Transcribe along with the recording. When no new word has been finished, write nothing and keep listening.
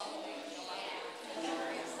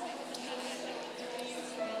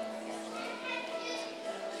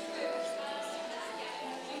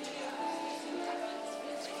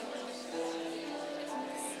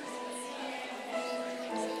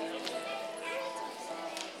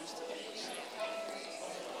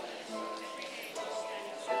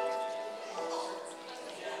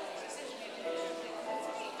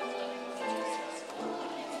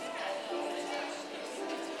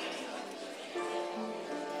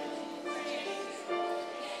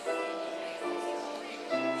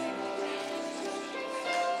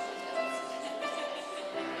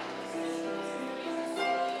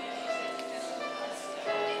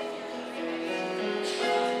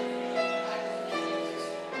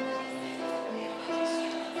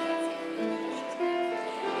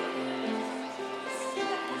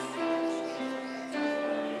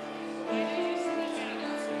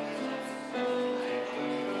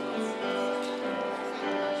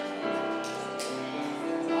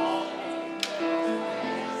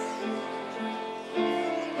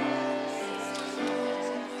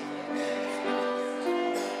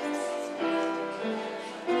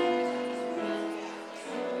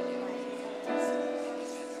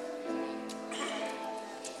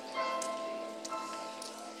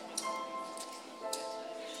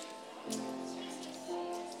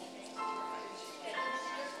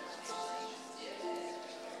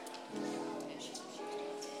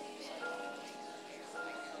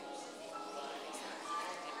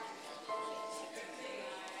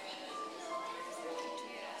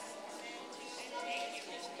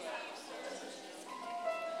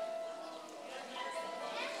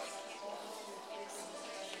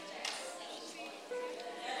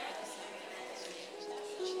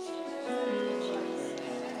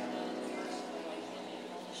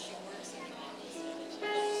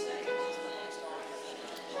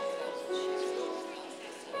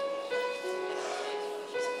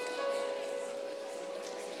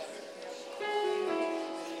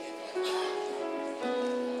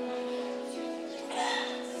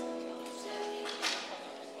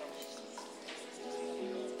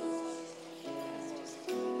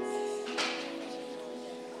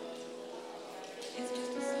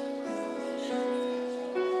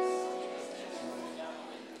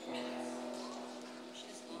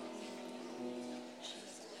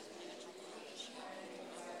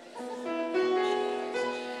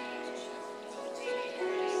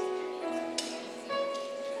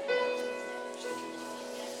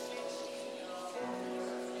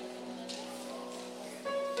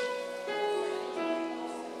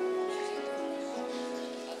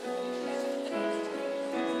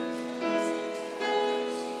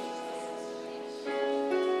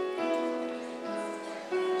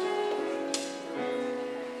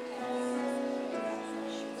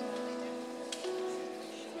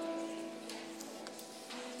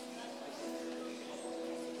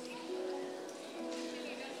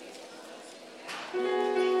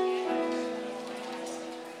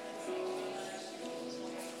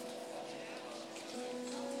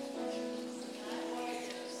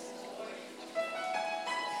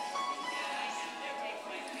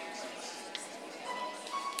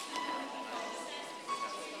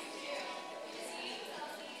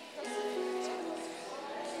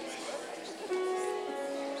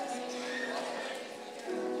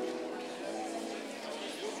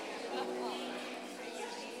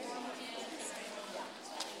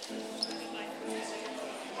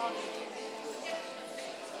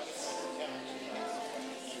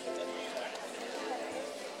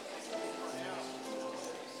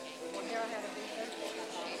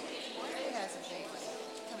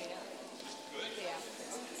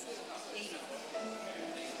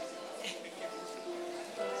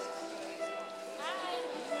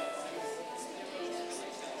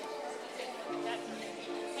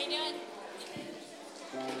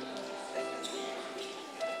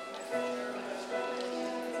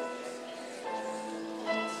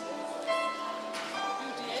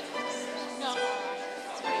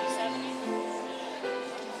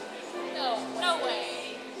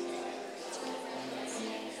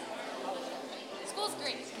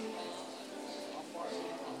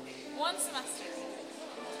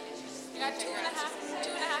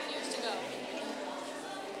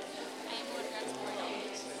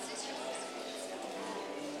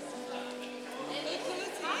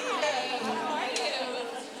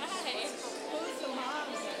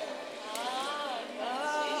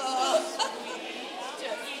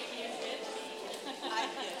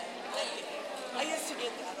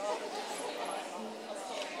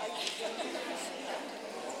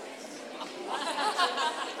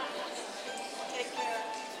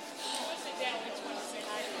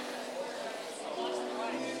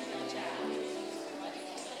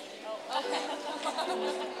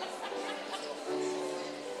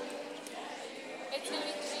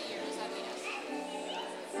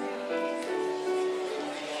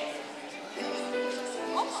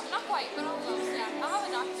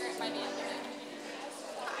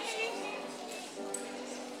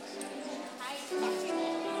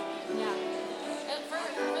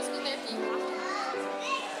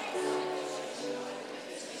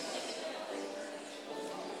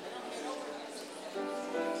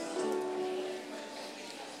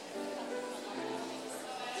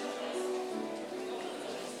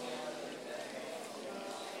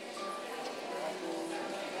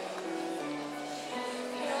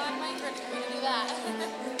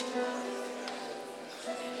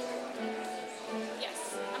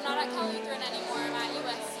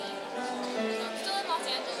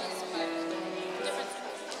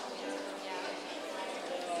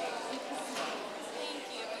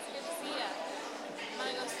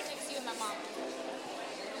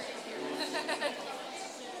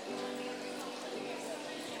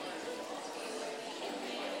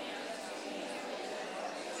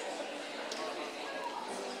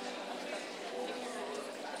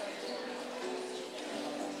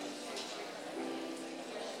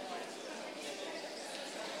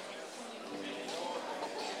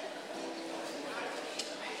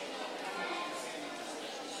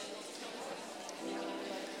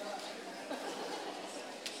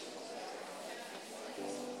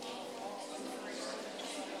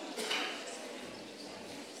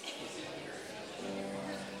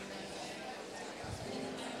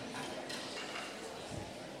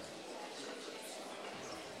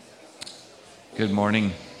Good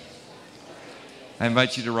morning. I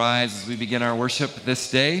invite you to rise as we begin our worship this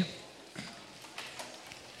day.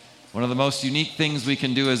 One of the most unique things we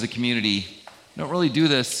can do as a community, we don't really do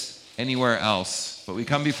this anywhere else, but we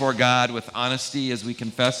come before God with honesty as we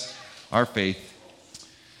confess our faith.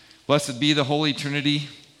 Blessed be the Holy Trinity,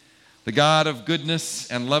 the God of goodness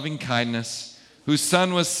and loving kindness, whose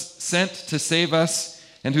Son was sent to save us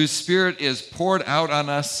and whose Spirit is poured out on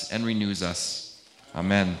us and renews us.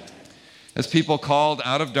 Amen. As people called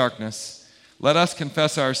out of darkness, let us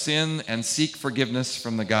confess our sin and seek forgiveness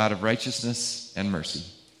from the God of righteousness and mercy.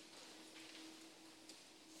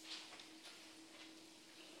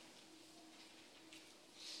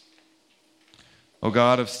 O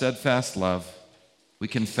God of steadfast love, we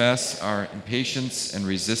confess our impatience and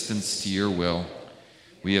resistance to your will.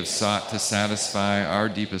 We have sought to satisfy our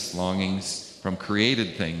deepest longings from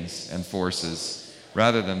created things and forces,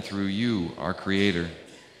 rather than through you, our Creator.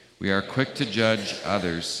 We are quick to judge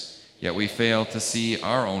others, yet we fail to see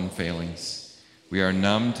our own failings. We are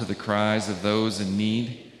numb to the cries of those in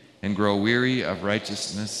need and grow weary of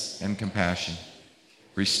righteousness and compassion.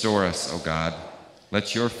 Restore us, O God.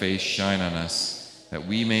 Let your face shine on us, that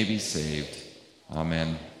we may be saved.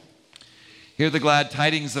 Amen. Hear the glad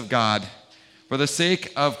tidings of God. For the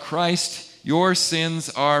sake of Christ, your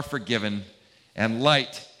sins are forgiven, and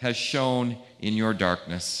light has shone in your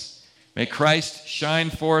darkness. May Christ shine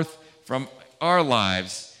forth from our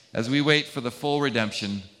lives as we wait for the full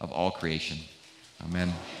redemption of all creation.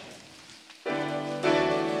 Amen.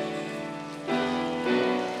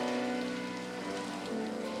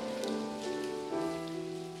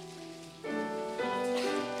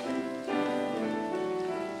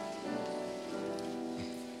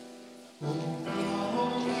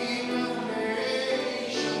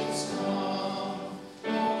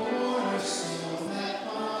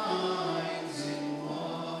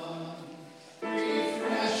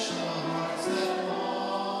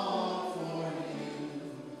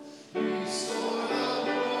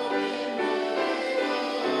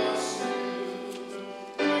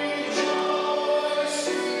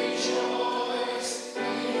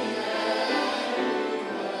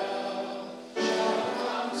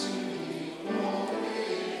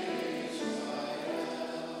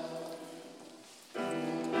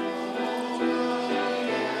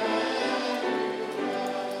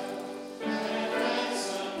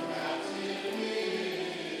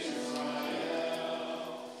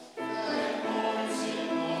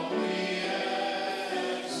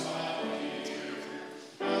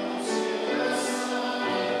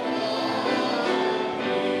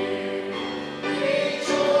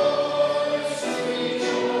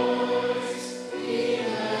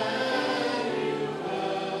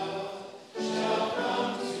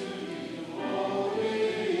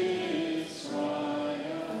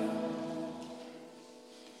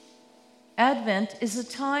 Advent is a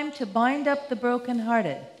time to bind up the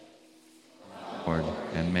brokenhearted, Lord,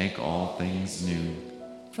 and make all things new.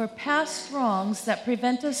 for past wrongs that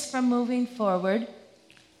prevent us from moving forward,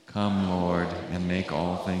 Come, Lord, and make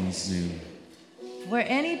all things new. for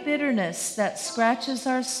any bitterness that scratches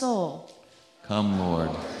our soul, Come, Lord,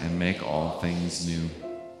 and make all things new.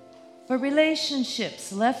 for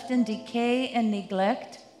relationships left in decay and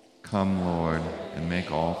neglect, Come, Lord, and make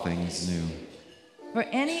all things new. for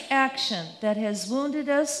any action that has wounded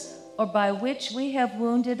us or by which we have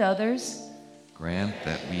wounded others, Grant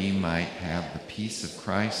that we might have the peace of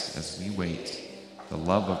Christ as we wait, the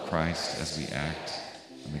love of Christ as we act,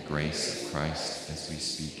 and the grace of Christ as we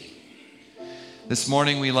speak. This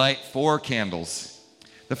morning we light 4 candles.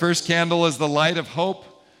 The first candle is the light of hope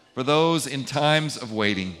for those in times of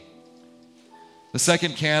waiting. The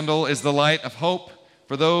second candle is the light of hope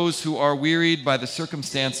for those who are wearied by the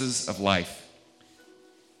circumstances of life.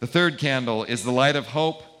 The third candle is the light of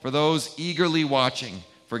hope for those eagerly watching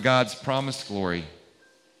for God's promised glory.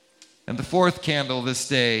 And the fourth candle this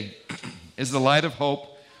day is the light of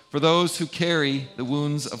hope for those who carry the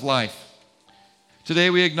wounds of life. Today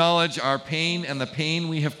we acknowledge our pain and the pain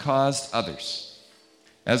we have caused others.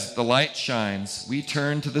 As the light shines, we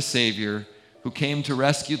turn to the Savior who came to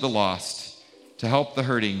rescue the lost, to help the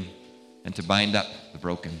hurting, and to bind up the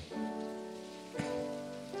broken.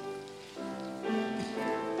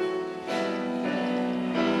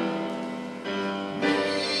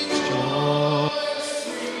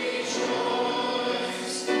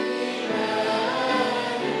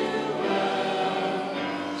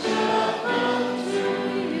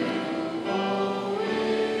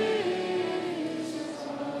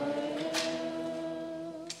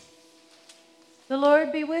 the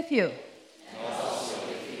Lord be with you. And also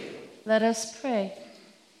with you. Let us pray.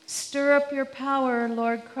 Stir up your power,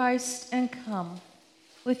 Lord Christ, and come.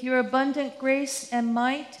 With your abundant grace and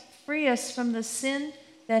might, free us from the sin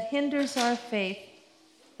that hinders our faith,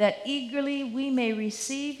 that eagerly we may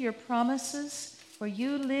receive your promises. For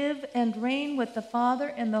you live and reign with the Father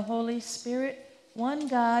and the Holy Spirit, one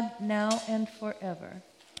God, now and forever.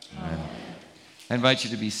 Amen. I invite you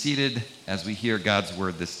to be seated as we hear God's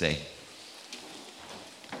word this day.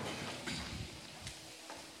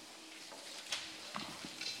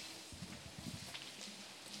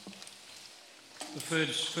 The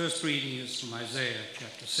first reading is from Isaiah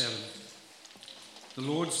chapter 7. The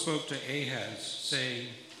Lord spoke to Ahaz, saying,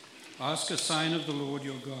 Ask a sign of the Lord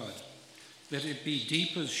your God. Let it be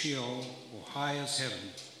deep as Sheol or high as heaven.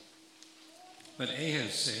 But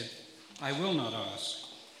Ahaz said, I will not ask,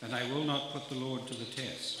 and I will not put the Lord to the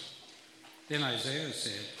test. Then Isaiah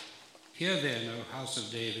said, Hear then, O house of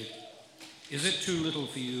David, is it too little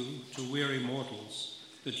for you to weary mortals,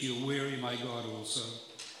 that you weary my God also?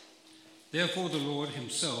 Therefore the Lord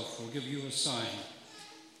himself will give you a sign.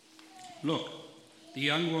 Look, the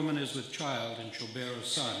young woman is with child and shall bear a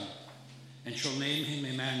son, and shall name him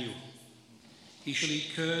Emmanuel. He shall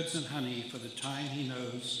eat curds and honey for the time he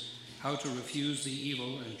knows how to refuse the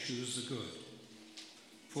evil and choose the good.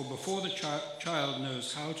 For before the child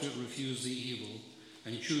knows how to refuse the evil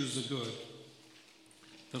and choose the good,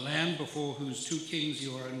 the land before whose 2 kings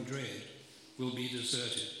you are in dread will be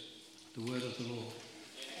deserted. The word of the Lord.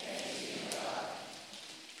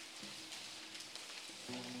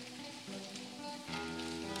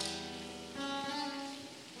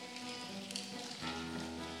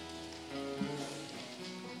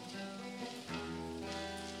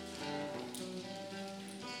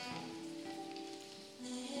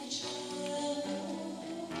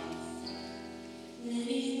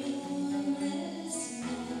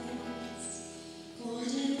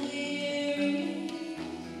 Golden weary,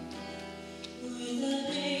 with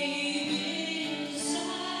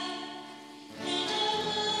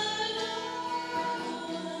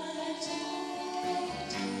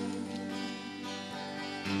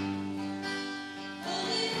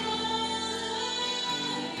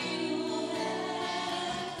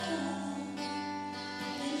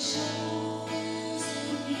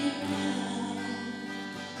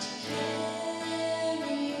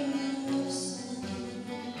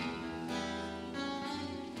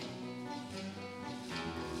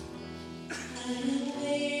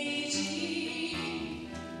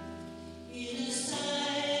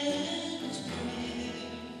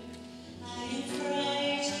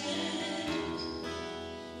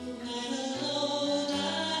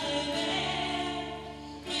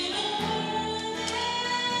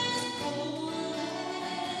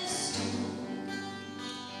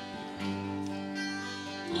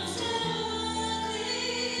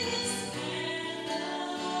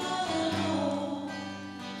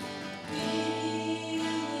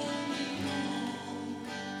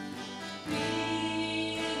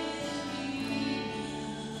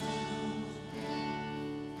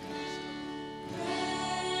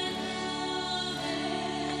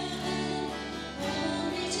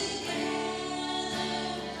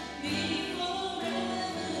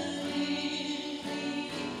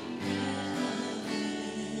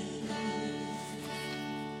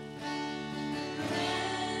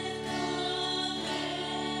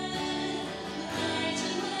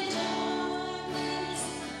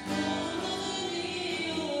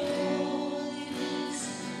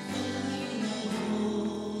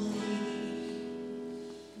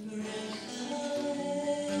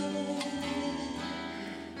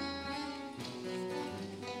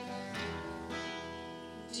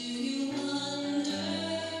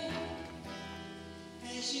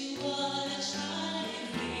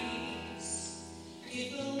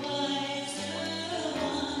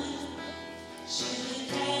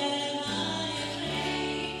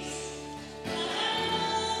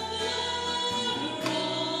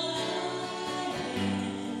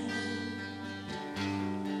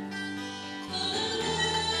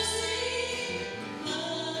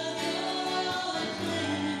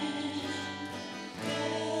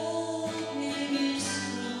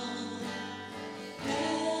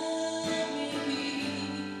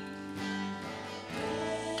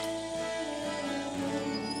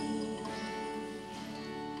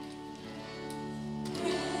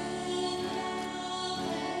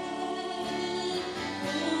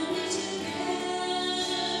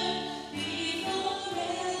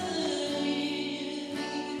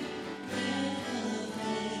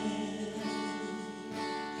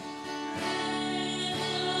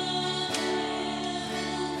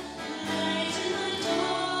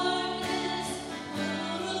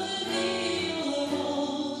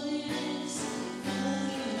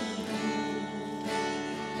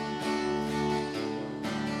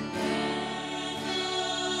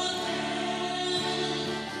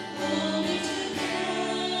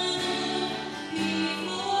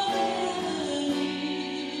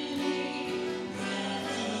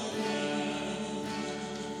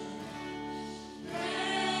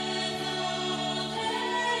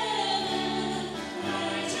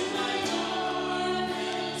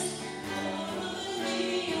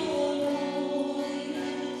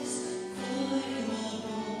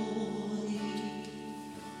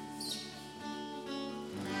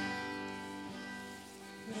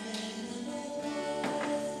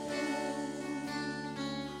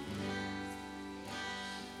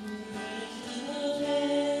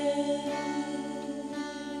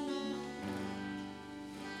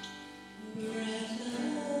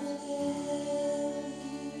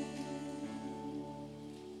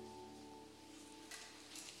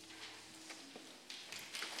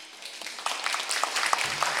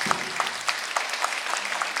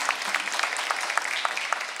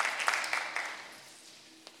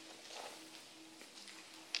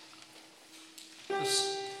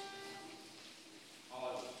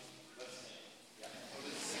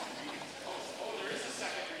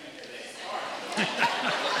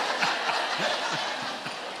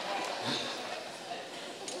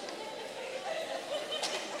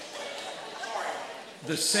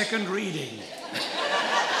The second reading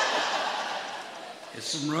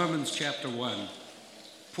is from Romans chapter 1.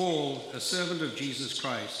 Paul, a servant of Jesus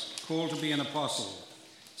Christ, called to be an apostle,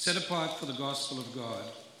 set apart for the gospel of God,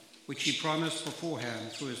 which he promised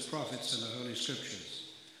beforehand through his prophets in the Holy Scriptures,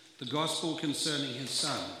 the gospel concerning his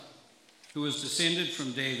Son, who was descended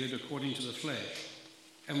from David according to the flesh,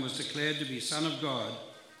 and was declared to be Son of God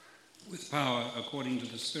with power according to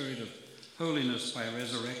the Spirit of holiness by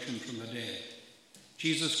resurrection from the dead,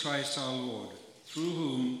 Jesus Christ our Lord, through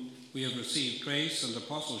whom we have received grace and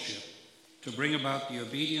apostleship to bring about the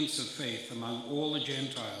obedience of faith among all the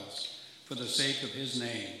Gentiles for the sake of his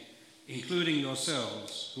name, including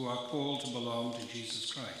yourselves who are called to belong to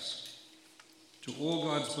Jesus Christ. To all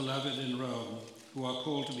God's beloved in Rome who are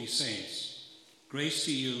called to be saints, grace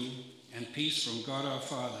to you and peace from God our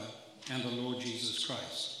Father and the Lord Jesus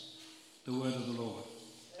Christ. The word of the Lord.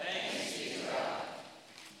 Thanks be to God.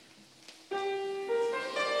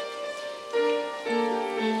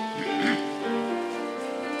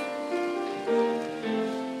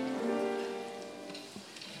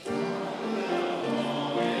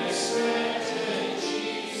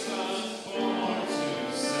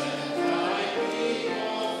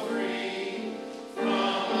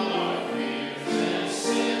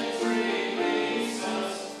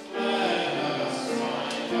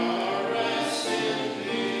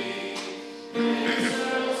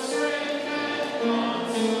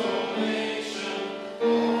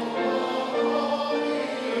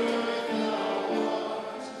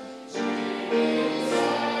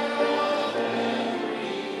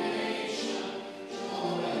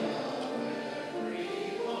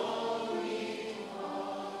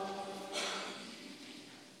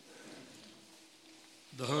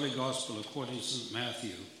 The Holy Gospel according to St.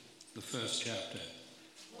 Matthew, the first chapter.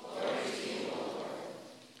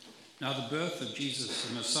 Now the birth of Jesus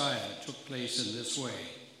the Messiah took place in this way.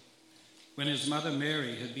 When his mother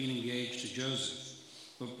Mary had been engaged to Joseph,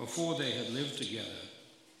 but before they had lived together,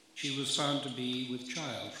 she was found to be with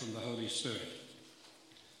child from the Holy Spirit.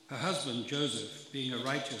 Her husband Joseph, being a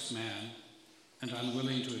righteous man and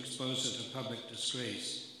unwilling to expose her to public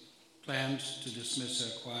disgrace, planned to dismiss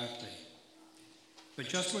her quietly. But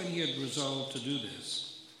just when he had resolved to do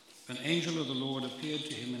this, an angel of the Lord appeared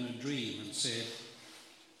to him in a dream and said,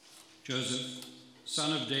 Joseph,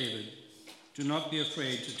 son of David, do not be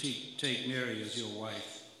afraid to take Mary as your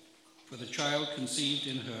wife, for the child conceived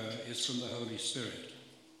in her is from the Holy Spirit.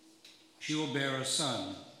 She will bear a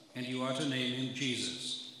son, and you are to name him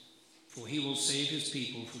Jesus, for he will save his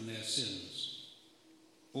people from their sins.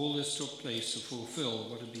 All this took place to fulfill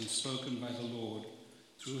what had been spoken by the Lord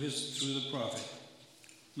through the prophet.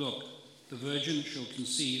 Look, the virgin shall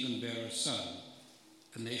conceive and bear a son,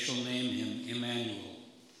 and they shall name him Emmanuel,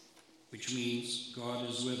 which means God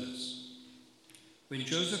is with us. When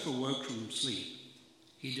Joseph awoke from sleep,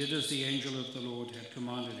 he did as the angel of the Lord had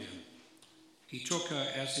commanded him. He took her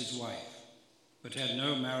as his wife, but had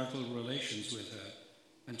no marital relations with her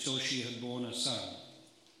until she had borne a son,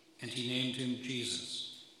 and he named him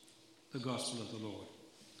Jesus. The Gospel of the Lord.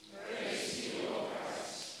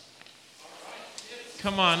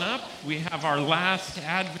 Come on up. We have our last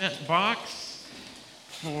Advent box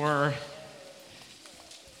for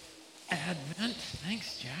Advent.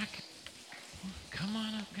 Thanks, Jack. Come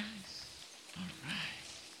on up, guys. All right.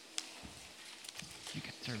 You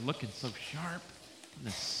guys are looking so sharp in the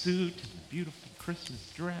suit and the beautiful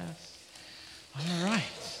Christmas dress. All right.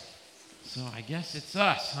 So I guess it's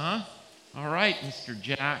us, huh? All right, Mr.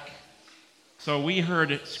 Jack. So we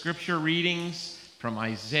heard scripture readings from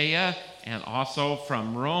Isaiah and also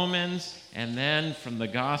from Romans, and then from the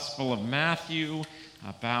Gospel of Matthew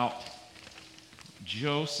about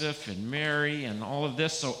Joseph and Mary and all of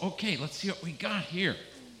this. So, okay, let's see what we got here.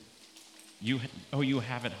 You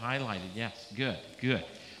have it highlighted. Yes, good.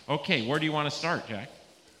 Okay, where do you want to start, Jack?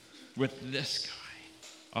 With this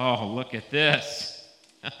guy. Oh, look at this.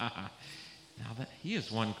 Now, he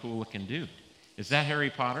is one cool-looking dude. Is that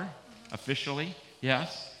Harry Potter, officially?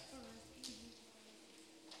 Yes?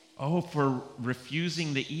 Oh, for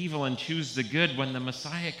refusing the evil and choose the good. When the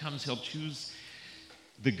Messiah comes, he'll choose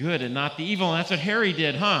the good and not the evil. And that's what Harry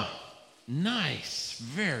did, huh? Nice.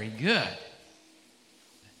 Very good.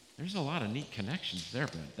 There's a lot of neat connections there,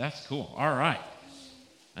 but that's cool. All right.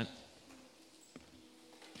 All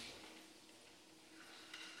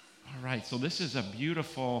right, so this is a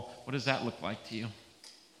beautiful, what does that look like to you?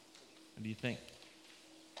 What do you think?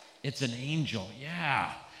 It's an angel,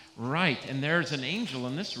 yeah. Right, and there's an angel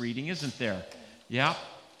in this reading, isn't there? Yeah.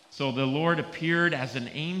 So the Lord appeared as an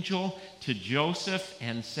angel to Joseph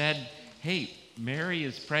and said, hey, Mary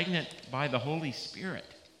is pregnant by the Holy Spirit.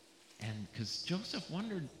 And because Joseph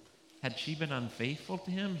wondered, had she been unfaithful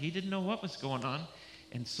to him? He didn't know what was going on.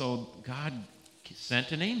 And so God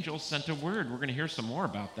sent an angel, sent a word. We're going to hear some more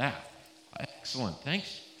about that. Excellent.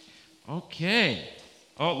 Thanks. Okay.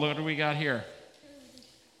 Oh, what do we got here?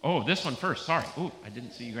 Oh, this one first. Sorry. Oh, I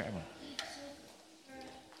didn't see you grab one.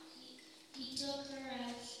 He took her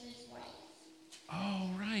as his wife. Oh,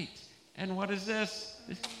 right. And what is this?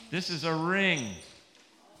 This is a ring.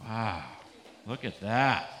 Wow. Look at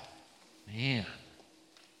that. Man.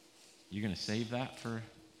 You going to save that for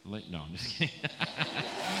late? No, I'm just kidding.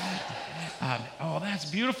 Oh, that's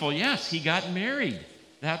beautiful. Yes, he got married.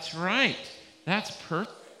 That's right. That's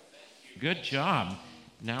perfect. Good job.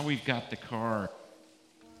 Now we've got the car.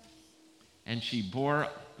 And she bore,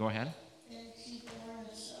 go ahead. And she bore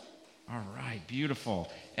a son. All right,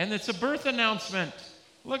 beautiful. And it's a birth announcement.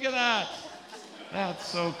 Look at that. That's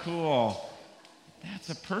so cool. That's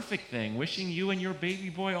a perfect thing. Wishing you and your baby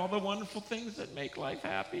boy all the wonderful things that make life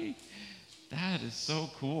happy. That is so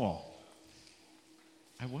cool.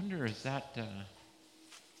 I wonder, is that,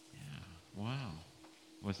 wow.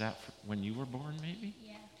 Was that when you were born, maybe?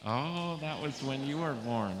 Yeah. Oh, that was when you were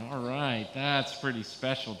born. All right, that's pretty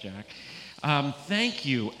special, Jack. Thank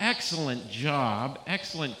you. Excellent job.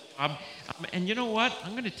 Excellent job. And you know what?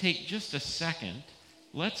 I'm going to take just a second.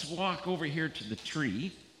 Let's walk over here to the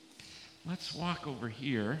tree. Let's walk over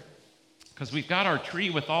here because we've got our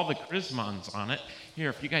tree with all the chrismons on it. Here,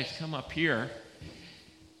 if you guys come up here.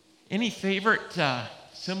 Any favorite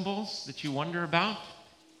symbols that you wonder about,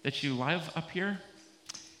 that you love up here?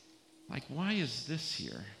 Like, why is this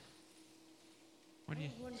here? What do you?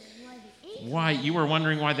 Why you were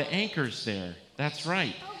wondering why the anchor's there? That's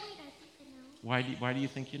right. Oh, wait, I think I know. Why do you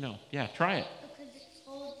think you know? Yeah, try it. Because it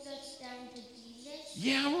holds us down to Jesus.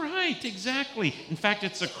 Yeah, right, exactly. In fact,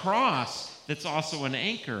 it's a cross that's also an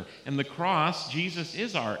anchor. And the cross, Jesus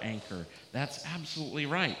is our anchor. That's absolutely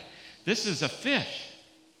right. This is a fish,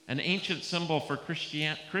 an ancient symbol for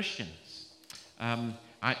Christians.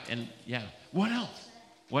 What else?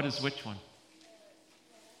 What is which one?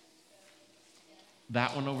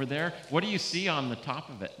 That one over there? What do you see on the top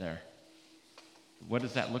of it there? What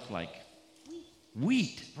does that look like?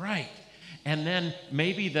 Wheat, right. And then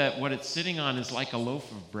maybe what it's sitting on is like a loaf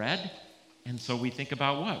of bread. And so we think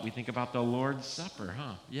about what? We think about the Lord's Supper,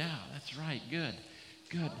 huh? Yeah, that's right. Good.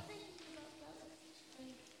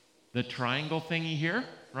 The triangle thingy here,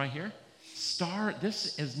 right here. Star,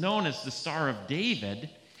 this is known as the Star of David.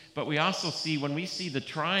 But we also see, when we see the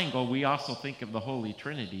triangle, we also think of the Holy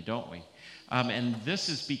Trinity, don't we? And this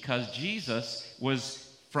is because Jesus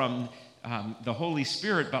was from the Holy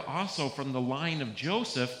Spirit, but also from the line of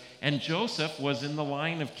Joseph. And Joseph was in the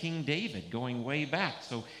line of King David, going way back.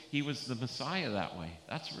 So he was the Messiah that way.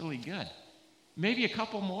 That's really good. Maybe a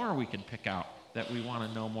couple more we could pick out that we want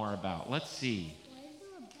to know more about. Let's see.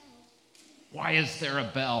 Why is there a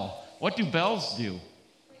bell? What do bells do?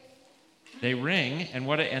 They ring, and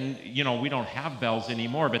we don't have bells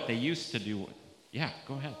anymore, but they used to do. Yeah,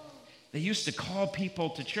 go ahead. They used to call people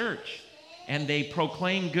to church, and they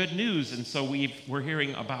proclaim good news, and so we're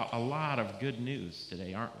hearing about a lot of good news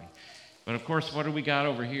today, aren't we? But of course, what do we got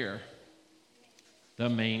over here? The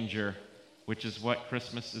manger, which is what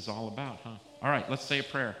Christmas is all about, huh? All right, let's say a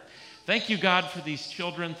prayer. Thank you, God, for these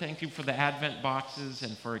children. Thank you for the Advent boxes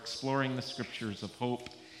and for exploring the scriptures of hope.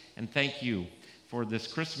 And thank you for this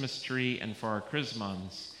Christmas tree and for our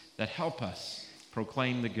chrismons that help us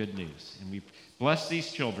proclaim the good news. And we bless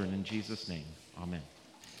these children in Jesus' name. Amen.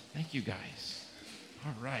 Thank you, guys.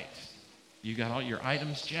 All right. You got all your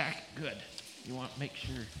items, Jack? Good. You want to make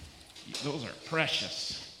sure those are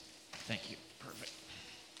precious. Thank you. Perfect.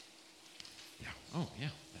 Yeah. Oh, yeah.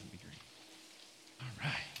 That'd be great. All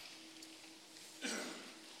right.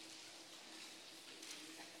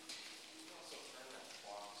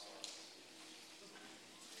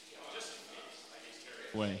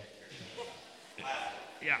 Way.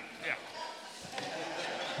 Yeah.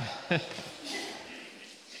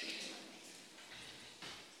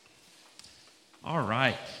 All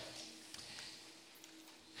right.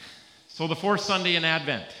 So the fourth Sunday in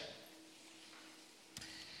Advent,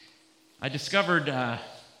 I discovered an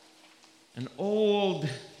old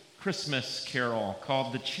Christmas carol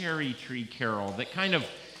called the Cherry Tree Carol that kind of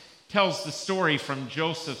tells the story from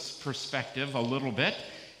Joseph's perspective a little bit.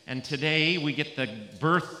 And today we get the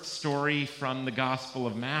birth story from the Gospel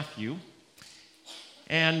of Matthew.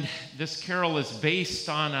 And this carol is based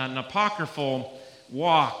on an apocryphal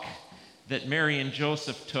walk that Mary and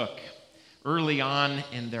Joseph took early on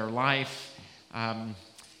in their life, and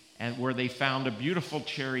where they found a beautiful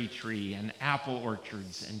cherry tree and apple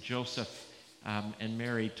orchards. And Joseph and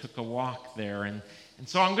Mary took a walk there, and And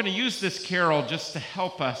so I'm going to use this carol just to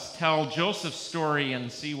help us tell Joseph's story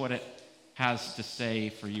and see what it has to say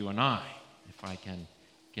for you and I, if I can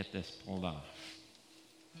get this pulled off.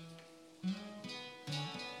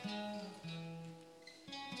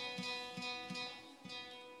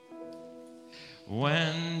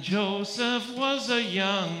 When Joseph was a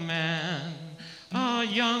young man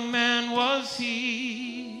was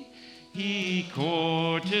he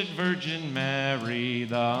courted Virgin Mary,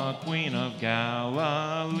 the Queen of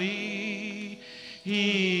Galilee.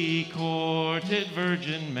 He courted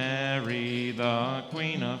Virgin Mary, the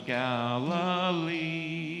Queen of Galilee.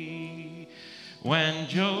 When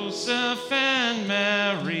Joseph and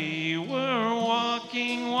Mary were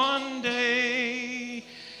walking one day,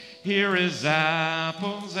 here is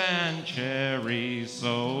apples and cherries,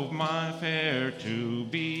 so my fair to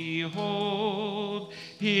behold.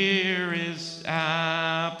 Here is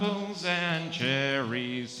apples and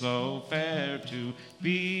cherries, so fair to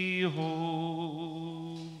behold.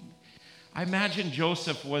 I imagine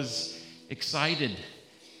Joseph was excited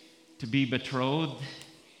to be betrothed.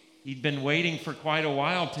 He'd been waiting for quite a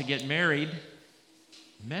while to get married.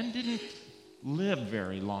 Men didn't live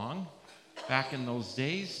very long. Back in those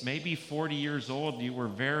days, maybe 40 years old, you were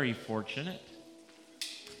very fortunate.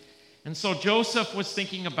 And so Joseph was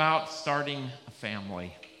thinking about starting a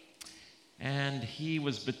family. And he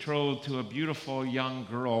was betrothed to a beautiful young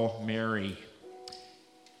girl, Mary.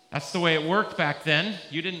 That's the way it worked back then.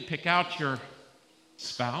 You didn't pick out your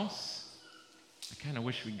spouse. I kind of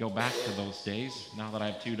wish we'd go back to those days now that I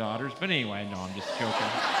have 2 daughters. But anyway, no, I'm just joking.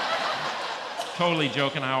 Totally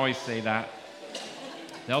joking. I always say that.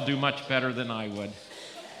 They'll do much better than I would.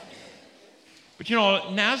 But you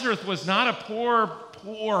know, Nazareth was not a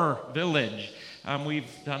poor village. We've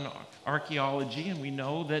done archaeology, and we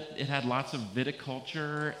know that it had lots of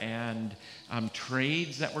viticulture and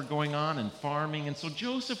trades that were going on and farming. And so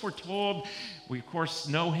Joseph, we're told, we of course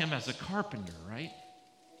know him as a carpenter, right?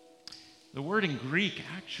 The word in Greek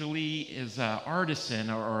actually is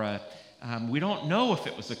artisan or a we don't know if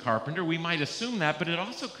it was a carpenter. We might assume that, but it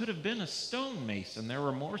also could have been a stonemason. There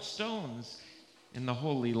were more stones in the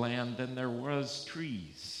Holy Land than there was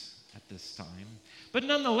trees at this time. But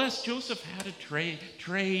nonetheless, Joseph had a trade,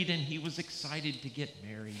 and he was excited to get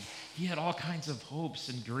married. He had all kinds of hopes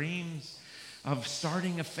and dreams of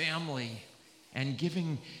starting a family and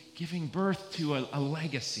giving birth to a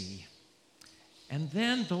legacy. And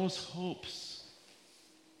then those hopes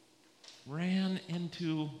ran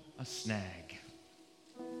into a snag.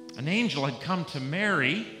 An angel had come to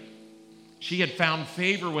Mary. She had found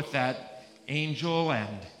favor with that angel,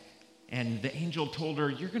 and the angel told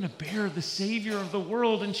her, "You're going to bear the Savior of the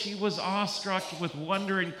world." And she was awestruck with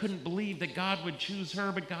wonder and couldn't believe that God would choose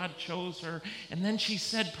her, but God chose her. And then she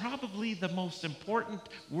said probably the most important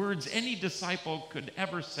words any disciple could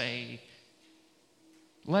ever say,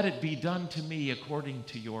 "Let it be done to me according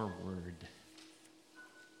to your word."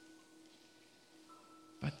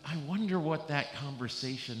 But I wonder what that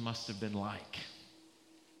conversation must have been like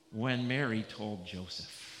when Mary told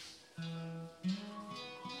Joseph.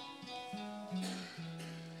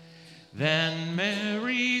 Then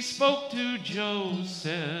Mary spoke to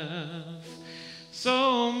Joseph,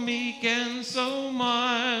 so meek and so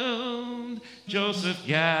mild. "Joseph,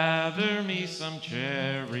 gather me some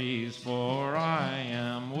cherries, for I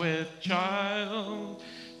am with child.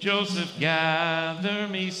 Joseph, gather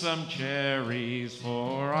me some cherries,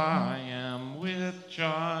 for I am with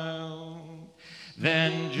child."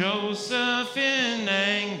 Then Joseph in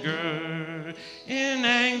anger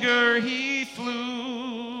he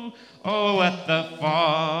flew. "Oh, let the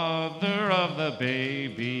father of the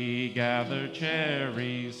baby gather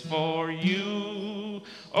cherries for you.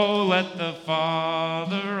 Oh, let the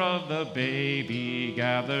father of the baby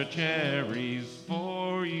gather cherries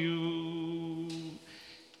for you."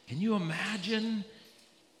 Can you imagine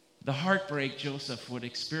the heartbreak Joseph would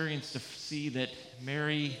experience to see that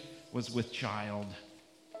Mary was with child?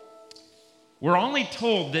 We're only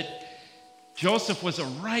told that Joseph was a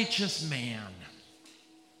righteous man.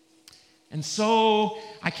 And so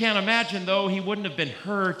I can't imagine, though, he wouldn't have been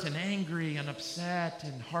hurt and angry and upset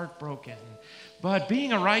and heartbroken. But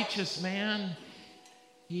being a righteous man,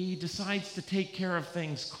 he decides to take care of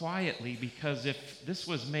things quietly, because if this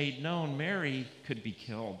was made known, Mary could be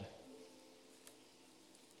killed.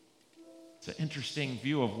 It's an interesting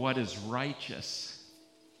view of what is righteous.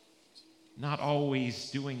 Not always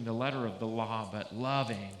doing the letter of the law, but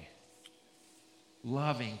loving,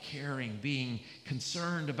 caring, being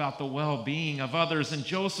concerned about the well-being of others. And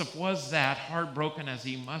Joseph was that, heartbroken as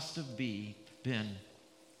he must have been.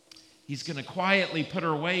 He's going to quietly put her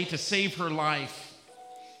away to save her life.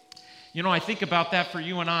 You know, I think about that for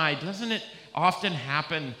you and I. Doesn't it often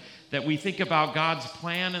happen that we think about God's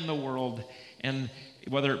plan in the world, and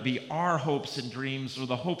whether it be our hopes and dreams or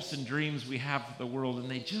the hopes and dreams we have for the world, and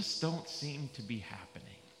they just don't seem to be happening?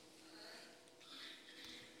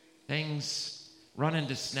 Things run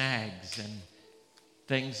into snags, and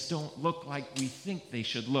things don't look like we think they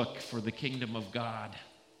should look for the kingdom of God.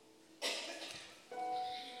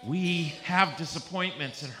 We have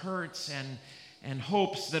disappointments and hurts and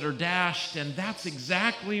hopes that are dashed, and that's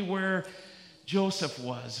exactly where Joseph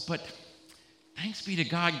was. But thanks be to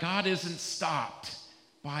God, God isn't stopped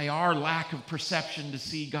by our lack of perception to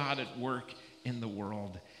see God at work in the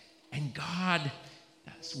world. And God's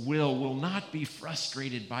will not be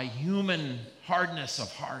frustrated by human hardness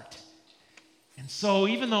of heart. And so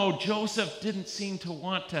even though Joseph didn't seem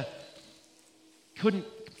to couldn't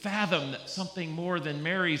fathom that something more than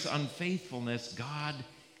Mary's unfaithfulness, God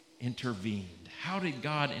intervened. How did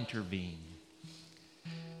God intervene?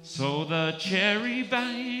 So the cherry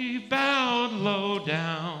bowed low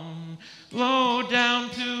down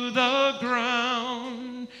to the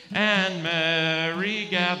ground, and Mary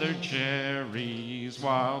gathered cherries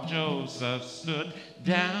while Joseph stood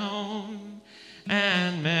down.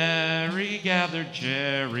 And Mary gathered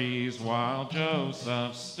cherries while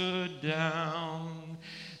Joseph stood down.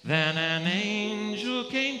 Then an angel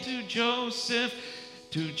came to Joseph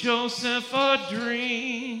a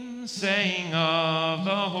dream, saying of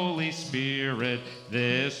the Holy Spirit,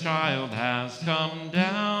 this child has come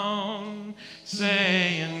down.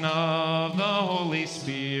 Saying of the Holy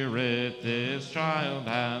Spirit, this child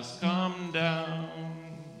has come down.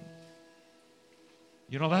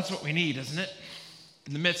 You know, that's what we need, isn't it?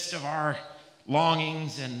 In the midst of our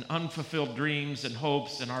longings and unfulfilled dreams and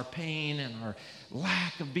hopes and our pain and our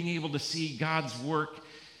lack of being able to see God's work,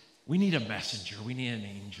 we need a messenger. We need an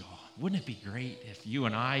angel. Wouldn't it be great if you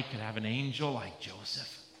and I could have an angel like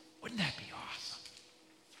Joseph? Wouldn't that be awesome?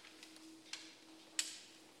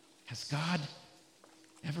 Has God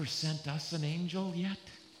ever sent us an angel yet?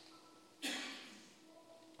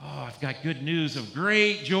 Oh, I've got good news of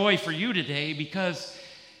great joy for you today, because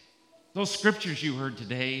those scriptures you heard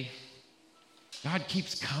today, God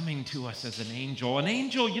keeps coming to us as an angel. An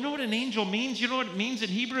angel, you know what an angel means? You know what it means in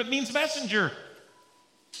Hebrew? It means messenger.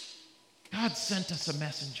 God sent us a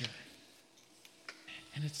messenger.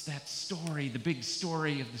 And it's that story, the big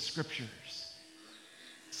story of the scriptures.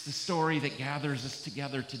 It's the story that gathers us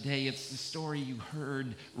together today. It's the story you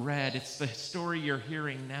heard read. It's the story you're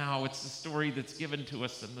hearing now. It's the story that's given to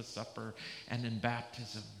us in the supper and in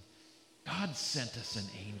baptism. God sent us an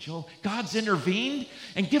angel. God's intervened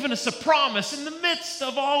and given us a promise in the midst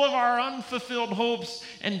of all of our unfulfilled hopes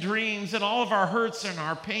and dreams and all of our hurts and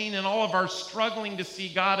our pain and all of our struggling to see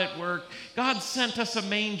God at work. God sent us a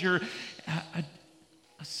manger, a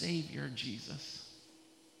Savior, Jesus.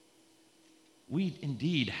 We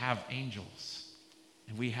indeed have angels,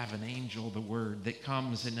 and we have an angel, the Word, that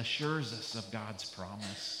comes and assures us of God's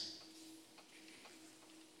promise.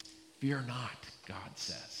 Fear not, God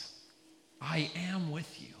says. I am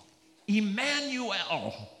with you. Emmanuel,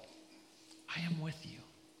 I am with you.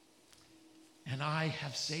 And I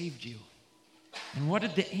have saved you. And what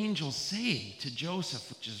did the angel say to Joseph,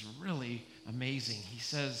 which is really amazing? He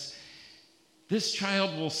says, this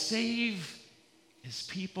child will save his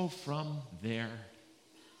people from their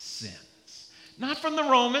sins. Not from the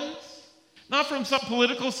Romans, not from some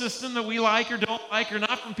political system that we like or don't like, or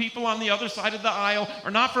not from people on the other side of the aisle,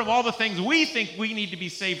 or not from all the things we think we need to be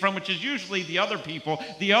saved from, which is usually the other people,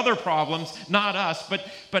 the other problems, not us.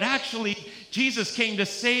 But actually, Jesus came to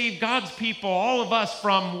save God's people, all of us,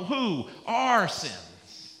 from who? Our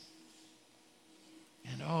sins.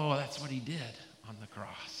 And oh, that's what he did on the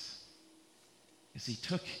cross. Is he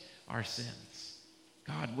took our sins.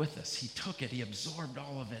 God with us, he took it, he absorbed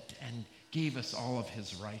all of it, and gave us all of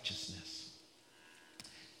his righteousness.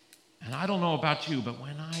 And I don't know about you, but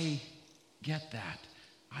when I get that,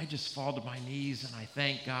 I just fall to my knees and I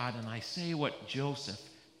thank God, and I say what Joseph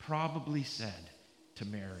probably said to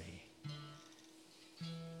Mary.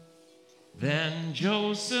 Then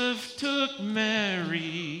Joseph took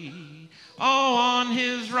Mary all on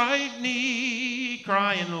his right knee,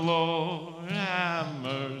 crying, Lord, have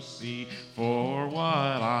mercy for what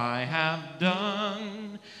I have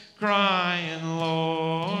done. Crying,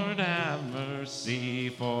 Lord, have mercy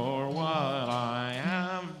for what I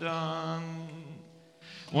have done.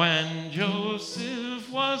 When Joseph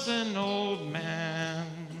was an old man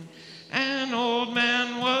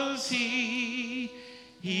was he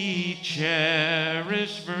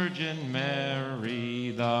cherished Virgin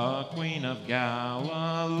Mary, the Queen of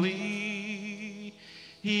Galilee.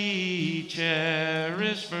 He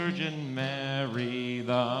cherished Virgin Mary,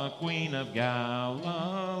 the Queen of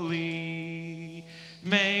Galilee.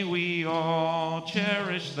 May we all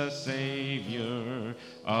cherish the Savior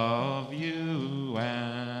of you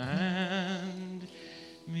and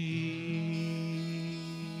me.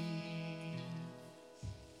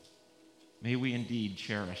 May we indeed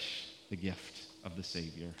cherish the gift of the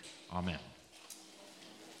Savior. Amen.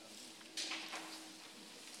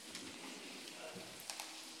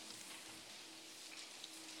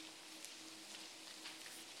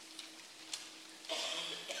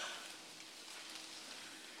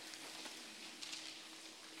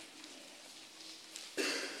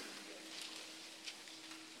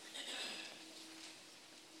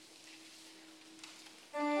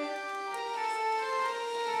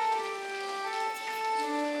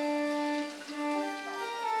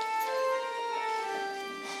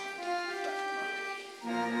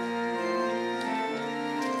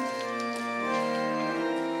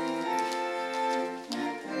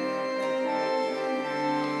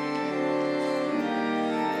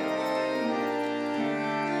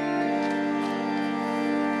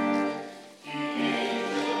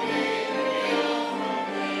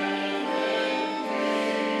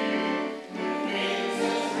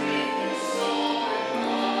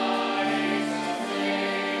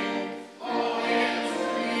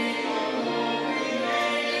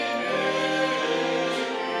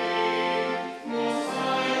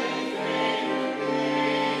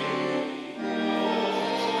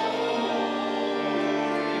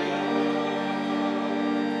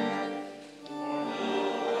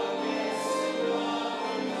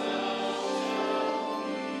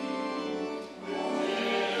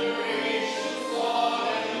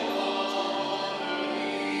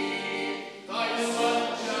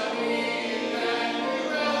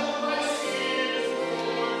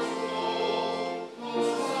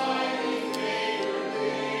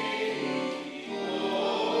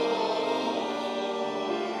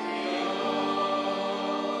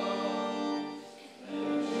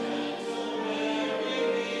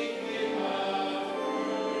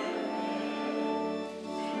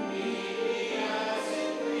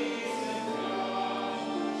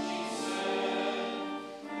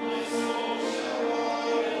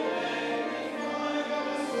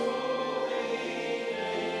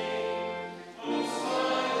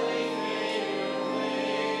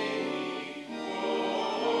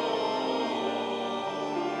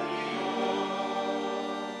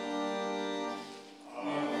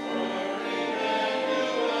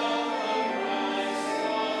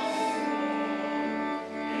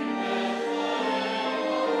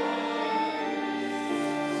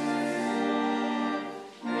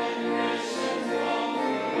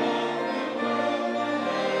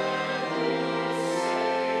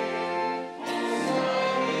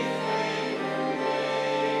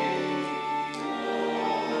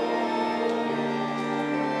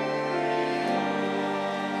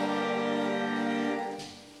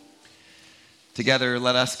 Together,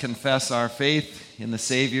 let us confess our faith in the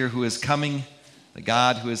Savior who is coming, the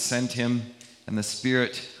God who has sent him, and the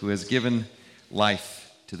Spirit who has given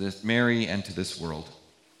life to this Mary and to this world.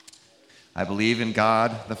 I believe in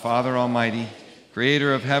God, the Father Almighty,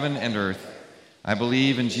 creator of heaven and earth. I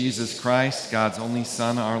believe in Jesus Christ, God's only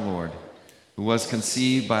Son, our Lord, who was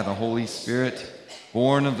conceived by the Holy Spirit,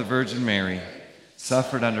 born of the Virgin Mary,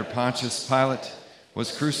 suffered under Pontius Pilate,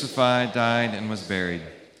 was crucified, died, and was buried.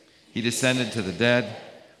 He descended to the dead.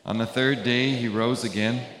 On the third day he rose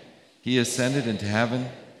again. He ascended into heaven.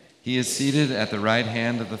 He is seated at the right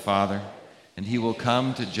hand of the Father, and he will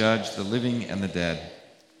come to judge the living and the dead.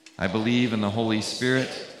 I believe in the Holy Spirit,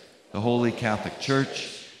 the Holy Catholic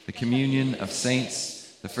Church, the communion of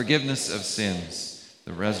saints, the forgiveness of sins,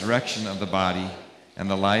 the resurrection of the body, and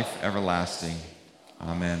the life everlasting.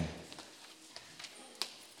 Amen.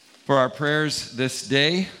 For our prayers this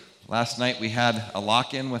day, last night we had a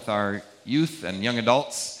lock-in with our youth and young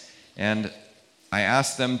adults, and I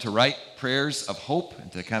asked them to write prayers of hope and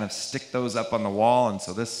to kind of stick those up on the wall, and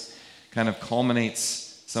so this kind of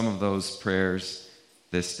culminates some of those prayers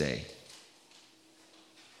this day.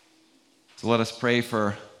 So let us pray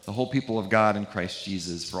for the whole people of God in Christ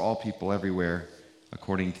Jesus, for all people everywhere,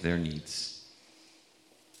 according to their needs.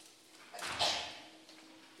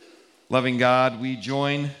 Loving God, we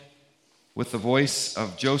join with the voice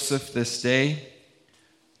of Joseph this day,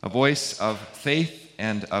 a voice of faith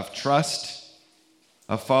and of trust,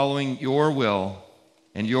 of following your will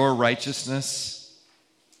and your righteousness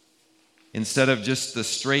instead of just the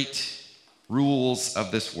straight rules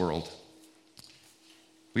of this world.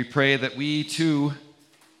 We pray that we too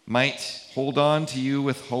might hold on to you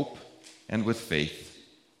with hope and with faith,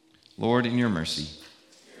 Lord, in your mercy.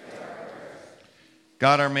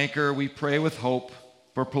 God, our Maker, we pray with hope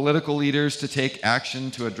for political leaders to take action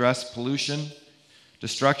to address pollution,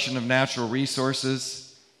 destruction of natural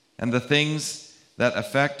resources, and the things that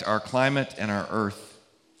affect our climate and our earth.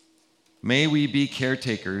 May we be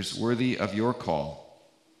caretakers worthy of your call.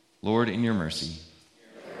 Lord, in your mercy.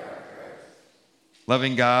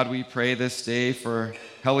 Loving God, we pray this day for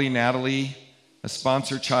Helly Natalie, a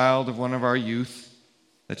sponsor child of one of our youth,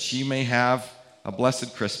 that she may have a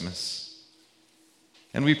blessed Christmas.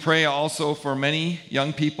 And we pray also for many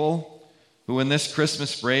young people who in this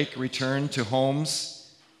Christmas break return to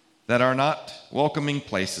homes that are not welcoming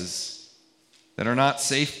places, that are not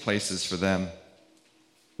safe places for them.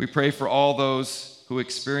 We pray for all those who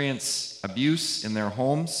experience abuse in their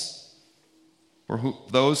homes, for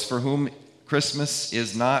those for whom Christmas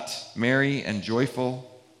is not merry and joyful,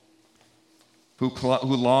 who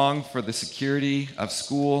long for the security of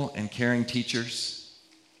school and caring teachers.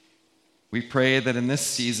 We pray that in this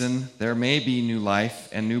season there may be new life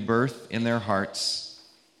and new birth in their hearts,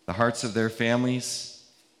 the hearts of their families,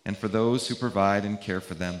 and for those who provide and care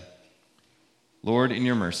for them. Lord, in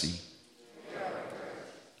your mercy.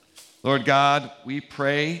 Lord God, we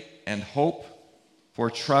pray and hope for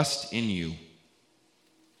trust in you.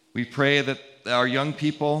 We pray that our young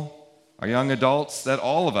people, our young adults, that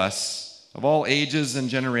all of us, of all ages and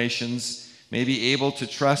generations, may be able to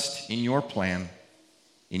trust in your plan,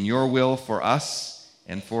 in your will for us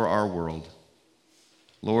and for our world.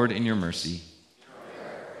 Lord, in your mercy.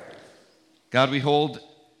 God, we hold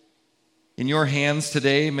in your hands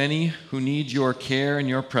today many who need your care and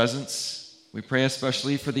your presence. We pray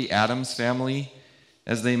especially for the Adams family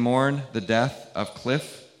as they mourn the death of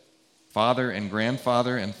Cliff, father and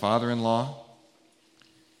grandfather and father-in-law.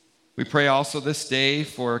 We pray also this day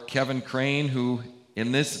for Kevin Crane, who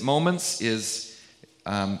in this moments is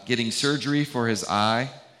getting surgery for his eye,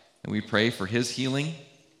 and we pray for his healing.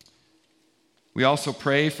 We also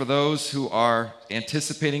pray for those who are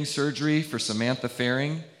anticipating surgery for Samantha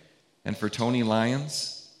Faring and for Tony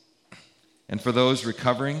Lyons. And for those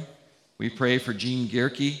recovering, we pray for Jean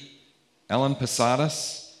Gierke, Ellen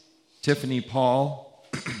Posadas, Tiffany Paul,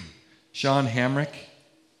 Sean Hamrick,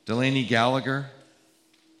 Delaney Gallagher,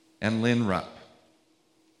 and Lynn Rupp.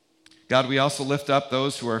 God, we also lift up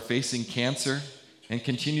those who are facing cancer and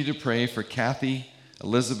continue to pray for Kathy,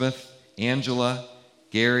 Elizabeth, Angela,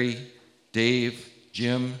 Gary, Dave,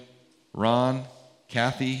 Jim, Ron,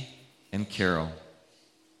 Kathy, and Carol.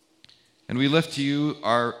 And we lift to you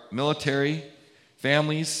our military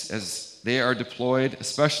families as they are deployed,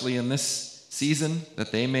 especially in this season,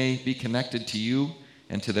 that they may be connected to you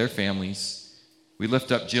and to their families. We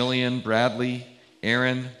lift up Jillian, Bradley,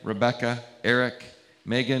 Aaron, Rebecca, Eric,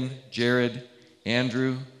 Megan, Jared,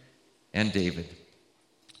 Andrew, and David.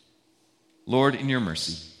 Lord, in your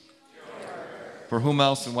mercy. For whom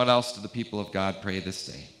else and what else do the people of God pray this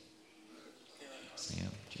day?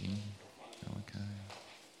 Sam, Jean, Malachi,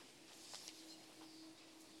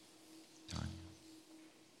 Tanya.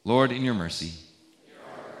 Lord, in your mercy.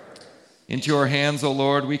 Into your hands, O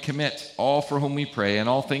Lord, we commit all for whom we pray and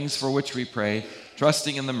all things for which we pray,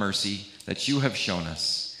 trusting in the mercy that you have shown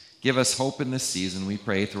us. Give us hope in this season, we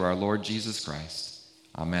pray, through our Lord Jesus Christ.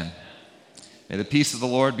 Amen. May the peace of the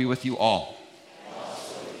Lord be with you all.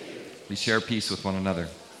 Please share peace with one another.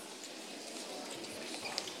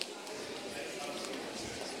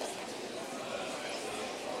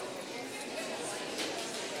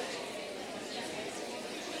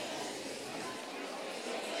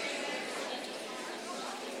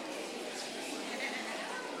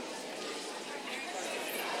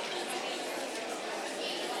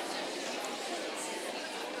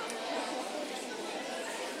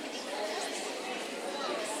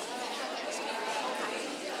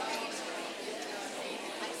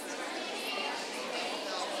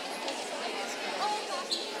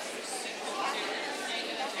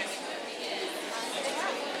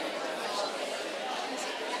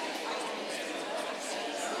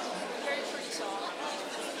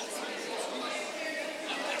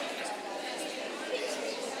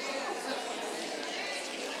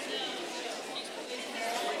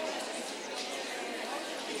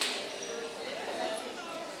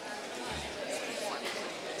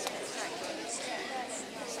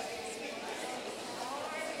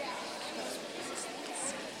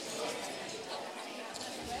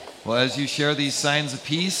 Well, as you share these signs of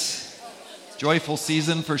peace, joyful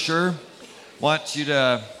season for sure, want you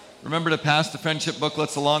to remember to pass the friendship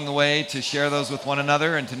booklets along the way, to share those with one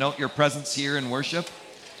another and to note your presence here in worship.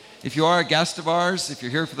 If you are a guest of ours, if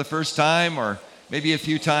you're here for the first time or maybe a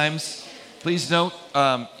few times, Please note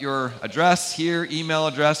your address here, email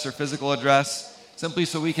address or physical address, simply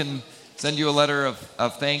so we can send you a letter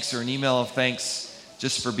of thanks or an email of thanks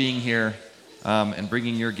just for being here and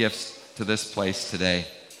bringing your gifts to this place today.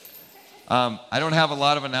 I don't have a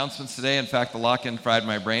lot of announcements today. In fact, the lock-in fried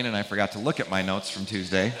my brain and I forgot to look at my notes from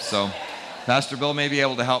Tuesday. So Pastor Bill may be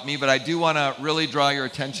able to help me, but I do want to really draw your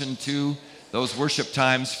attention to those worship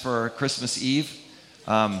times for Christmas Eve.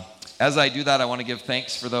 As I do that, I want to give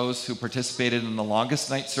thanks for those who participated in the longest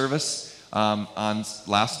night service on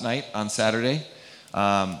last night on Saturday.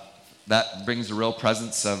 That brings a real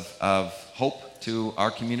presence of hope to our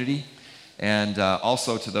community, and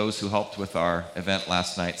also to those who helped with our event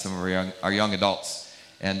last night, some of our young adults.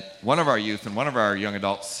 And one of our youth and one of our young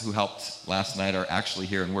adults who helped last night are actually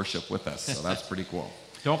here in worship with us, so that's pretty cool.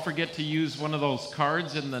 Don't forget to use one of those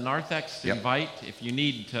cards in the Narthex to Yep. invite if you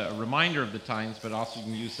need a reminder of the times, but also you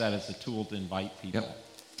can use that as a tool to invite people.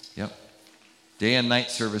 Yep. Day and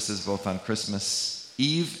night services both on Christmas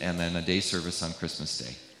Eve and then a day service on Christmas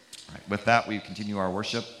Day. All right. With that, we continue our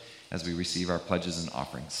worship as we receive our pledges and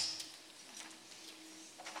offerings.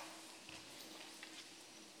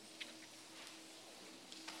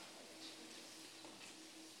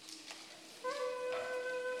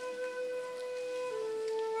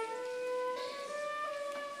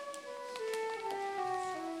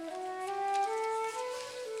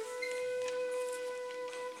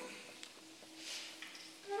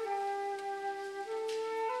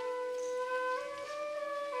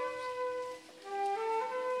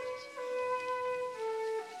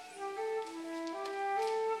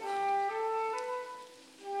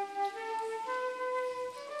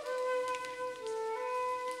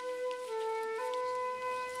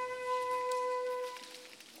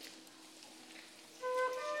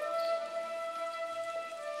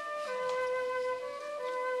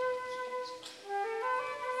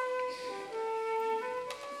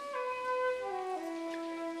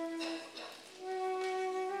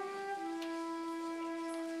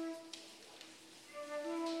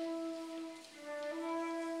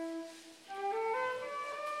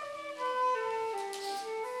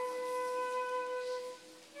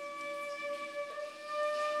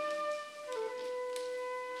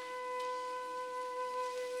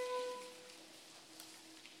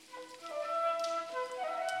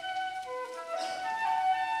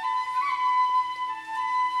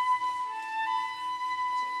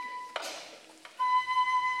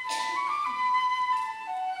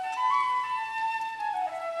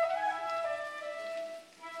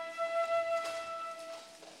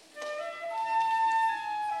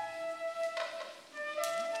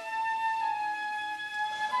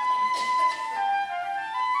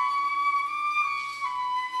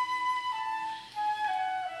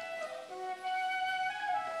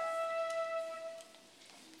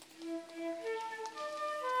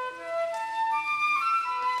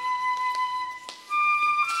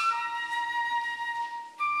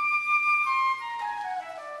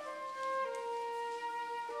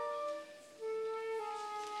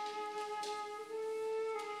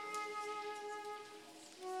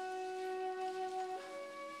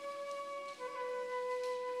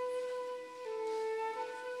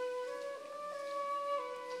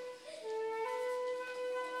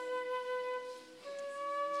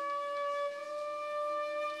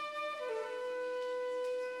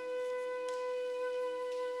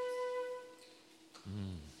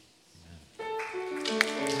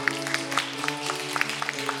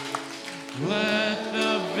 Let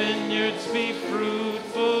the vineyards be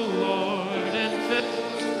fruitful, Lord, and fit.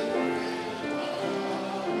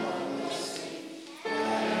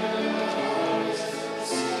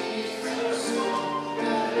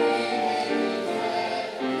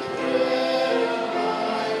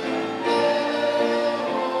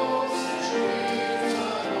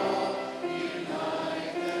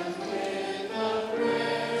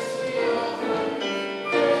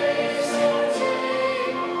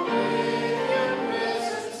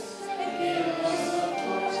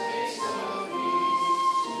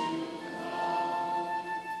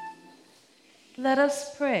 Let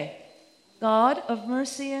us pray. God of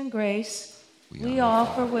mercy and grace, we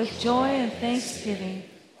offer with joy and thanksgiving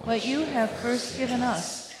what you have first given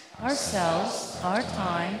us, ourselves, our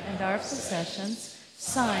time, and our possessions,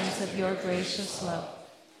 signs of your gracious love.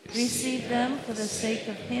 Receive them for the sake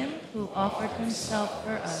of him who offered himself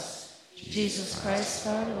for us, Jesus Christ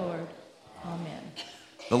our Lord. Amen.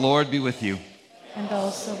 The Lord be with you. And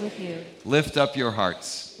also with you. Lift up your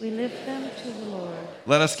hearts. We lift them to the Lord.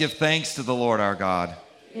 Let us give thanks to the Lord our God.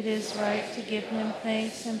 It is right to give him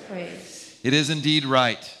thanks and praise. It is indeed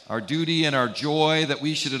right, our duty and our joy, that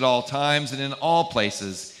we should at all times and in all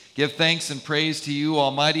places Give thanks and praise to you,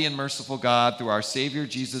 Almighty and merciful God, through our Savior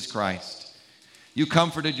Jesus Christ. You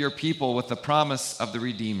comforted your people with the promise of the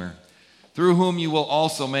Redeemer, through whom you will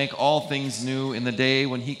also make all things new in the day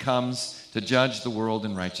when he comes to judge the world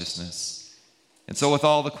in righteousness. And so with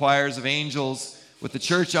all the choirs of angels, with the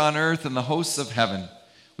church on earth and the hosts of heaven,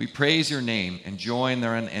 we praise your name and join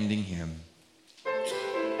their unending hymn.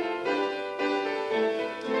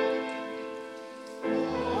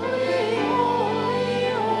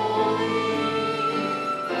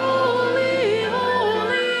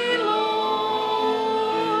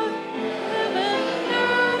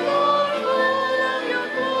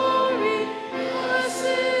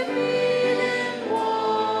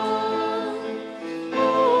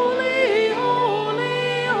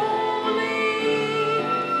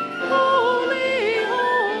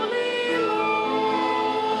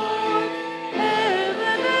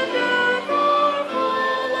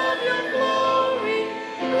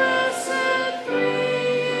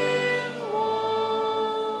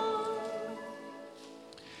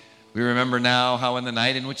 We remember now how in the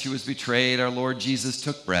night in which he was betrayed, our Lord Jesus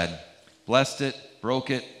took bread, blessed it, broke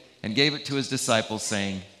it, and gave it to his disciples,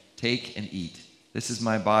 saying, "Take and eat. This is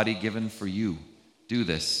my body given for you. Do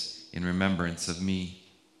this in remembrance of me."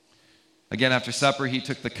 Again, after supper, he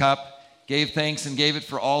took the cup, gave thanks, and gave it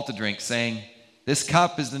for all to drink, saying, "This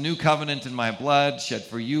cup is the new covenant in my blood, shed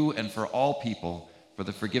for you and for all people for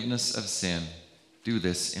the forgiveness of sin. Do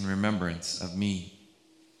this in remembrance of me."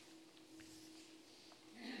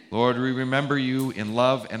 Lord, we remember you in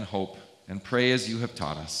love and hope and pray as you have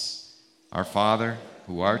taught us. Our Father,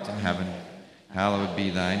 who art in heaven, hallowed be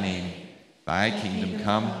thy name. Thy kingdom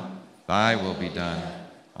come, thy will be done,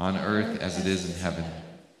 on earth as it is in heaven.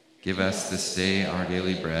 Give us this day our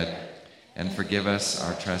daily bread, and forgive us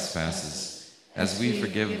our trespasses, as we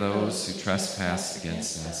forgive those who trespass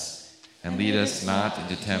against us. And lead us not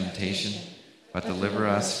into temptation, but deliver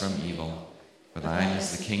us from evil. For thine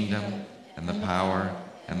is the kingdom, and the power,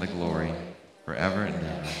 and the glory, forever and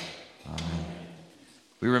ever. Amen.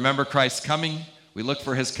 We remember Christ's coming, we look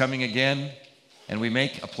for his coming again, and we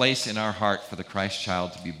make a place in our heart for the Christ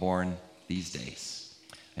child to be born these days.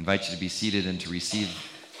 I invite you to be seated and to receive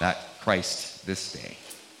that Christ this day.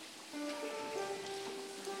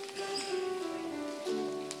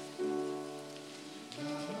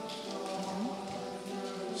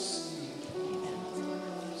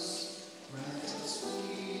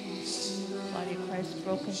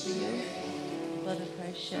 Broken for you, blood of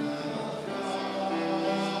Christ shed for you.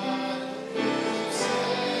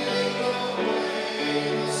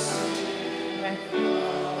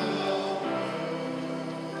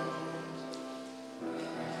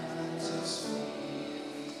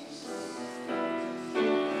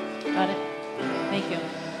 Got it? Thank you.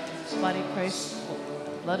 Body of Christ,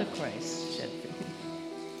 blood of Christ shed for you.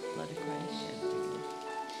 Blood of Christ shed for you.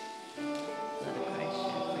 Blood of Christ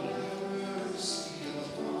shed for you.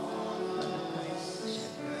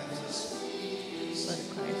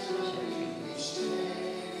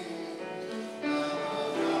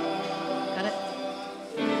 Got it?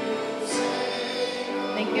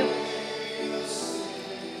 Thank you.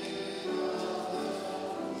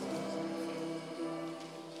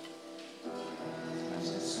 On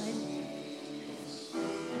this side.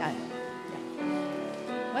 Got it. Yeah.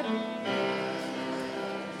 What?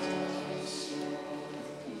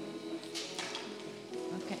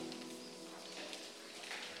 Okay.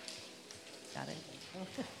 Got it.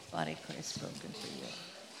 Body Christ broken for you.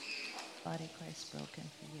 Body Christ broken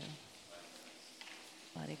for you.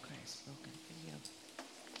 Body Christ broken for you.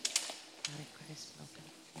 Body Christ broken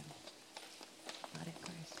for you. Body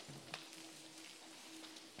Christ broken.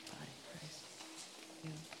 Body Christ for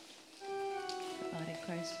you. Body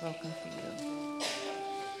Christ broken for you.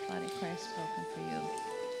 Body Christ broken for you.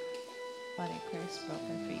 Body Christ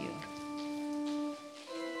broken for you.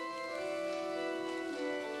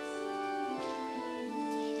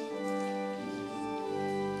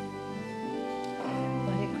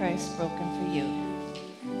 Christ broken for you.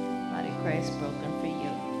 Body Christ broken for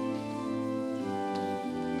you.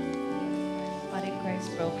 Body Christ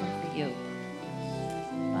broken for you.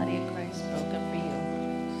 Body of Christ broken for you.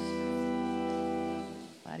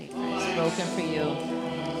 Body of Christ broken for you.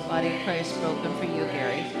 Body of Christ broken for you,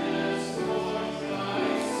 Gary.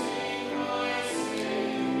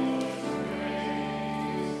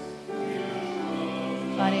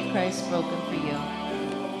 Body of Christ broken for you.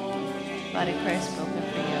 Body of Christ broken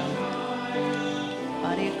for you.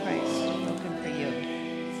 Body of Christ broken for you.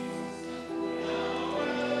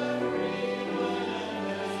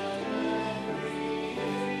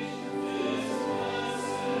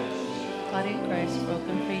 Body of Christ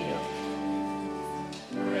broken for you.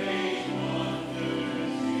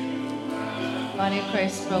 Body of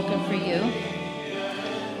Christ broken for you.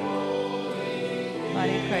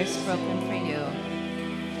 Body of Christ broken for you.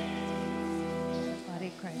 Body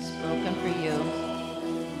of Christ broken for you.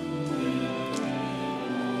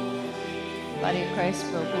 Body of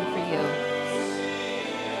Christ broken for you.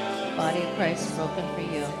 Body of Christ broken for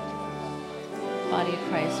you. Body of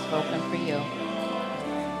Christ broken for you.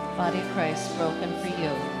 Body of Christ broken for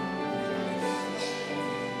you.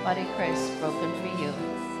 Body of Christ broken for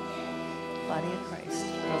you. Body of Christ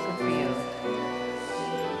broken for you.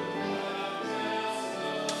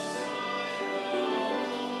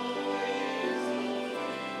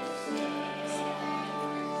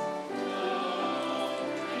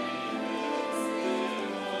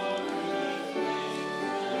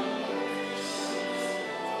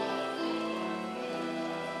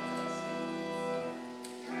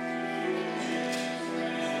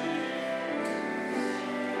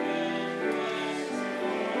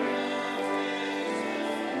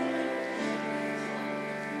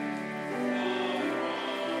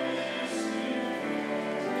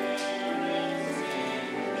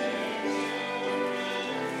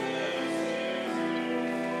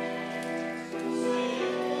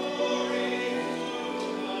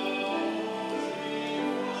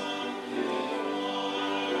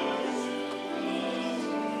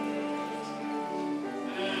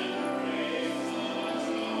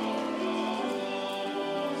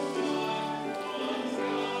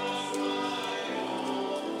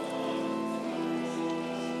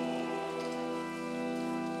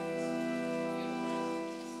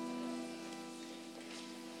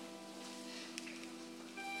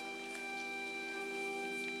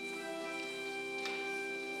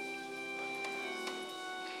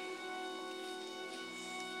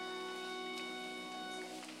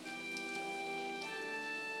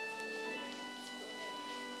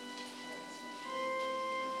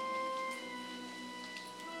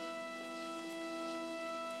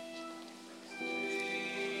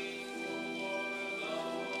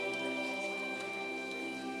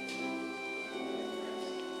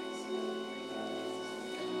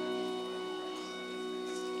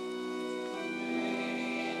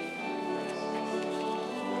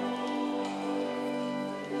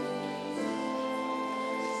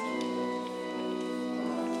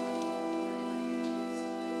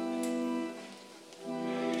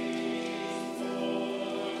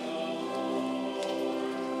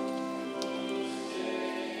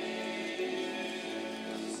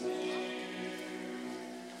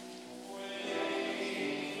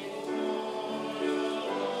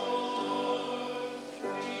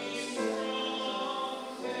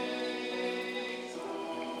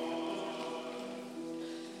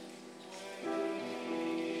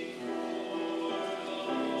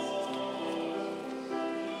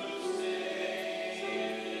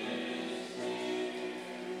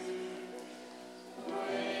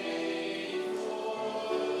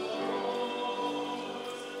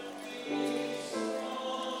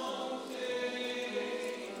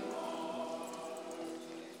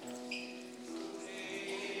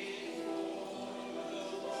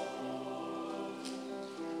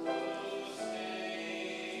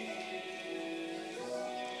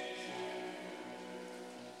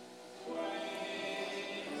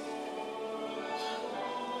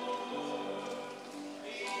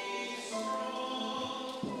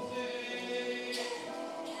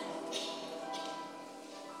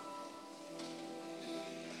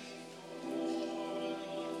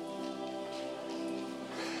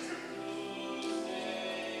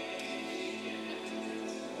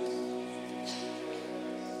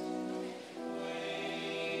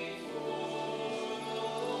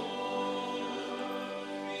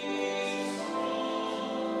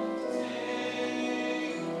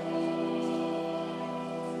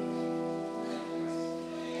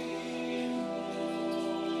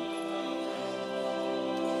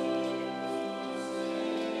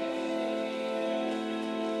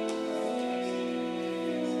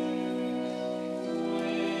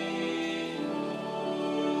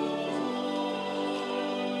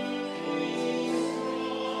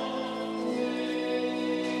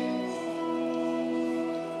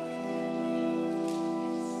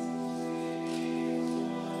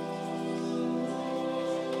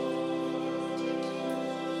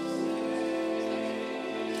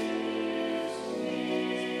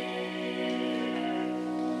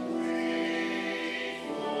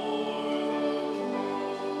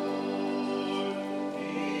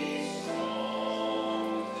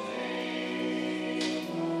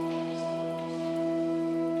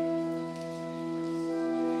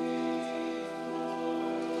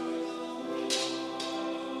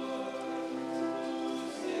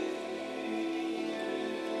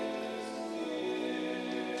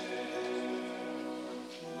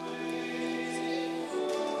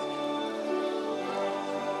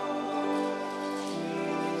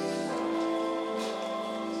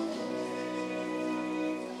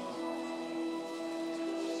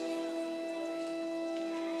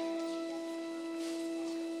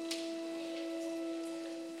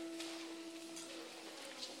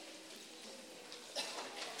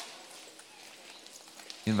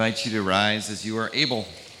 invite you to rise as you are able.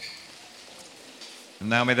 And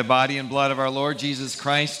now may the body and blood of our Lord Jesus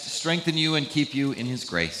Christ strengthen you and keep you in his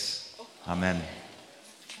grace. Amen.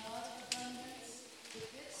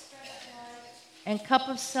 And cup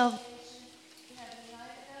of salvation, you have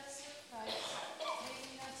united us with Christ,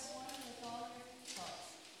 making us one with all your people.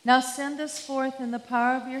 Now send us forth in the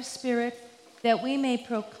power of your Spirit, that we may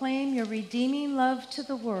proclaim your redeeming love to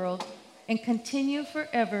the world and continue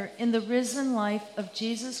forever in the risen life of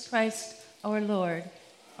Jesus Christ our Lord.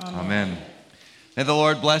 Amen. Amen. May the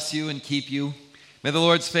Lord bless you and keep you. May the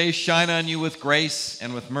Lord's face shine on you with grace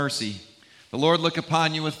and with mercy. The Lord look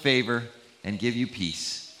upon you with favor and give you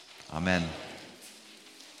peace. Amen.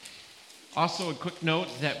 Also, a quick note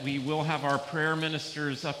that we will have our prayer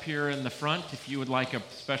ministers up here in the front. If you would like a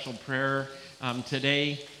special prayer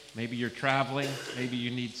today, maybe you're traveling, maybe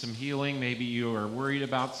you need some healing, maybe you are worried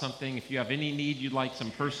about something. If you have any need you'd like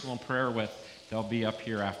some personal prayer with, they'll be up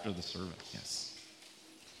here after the service. Yes.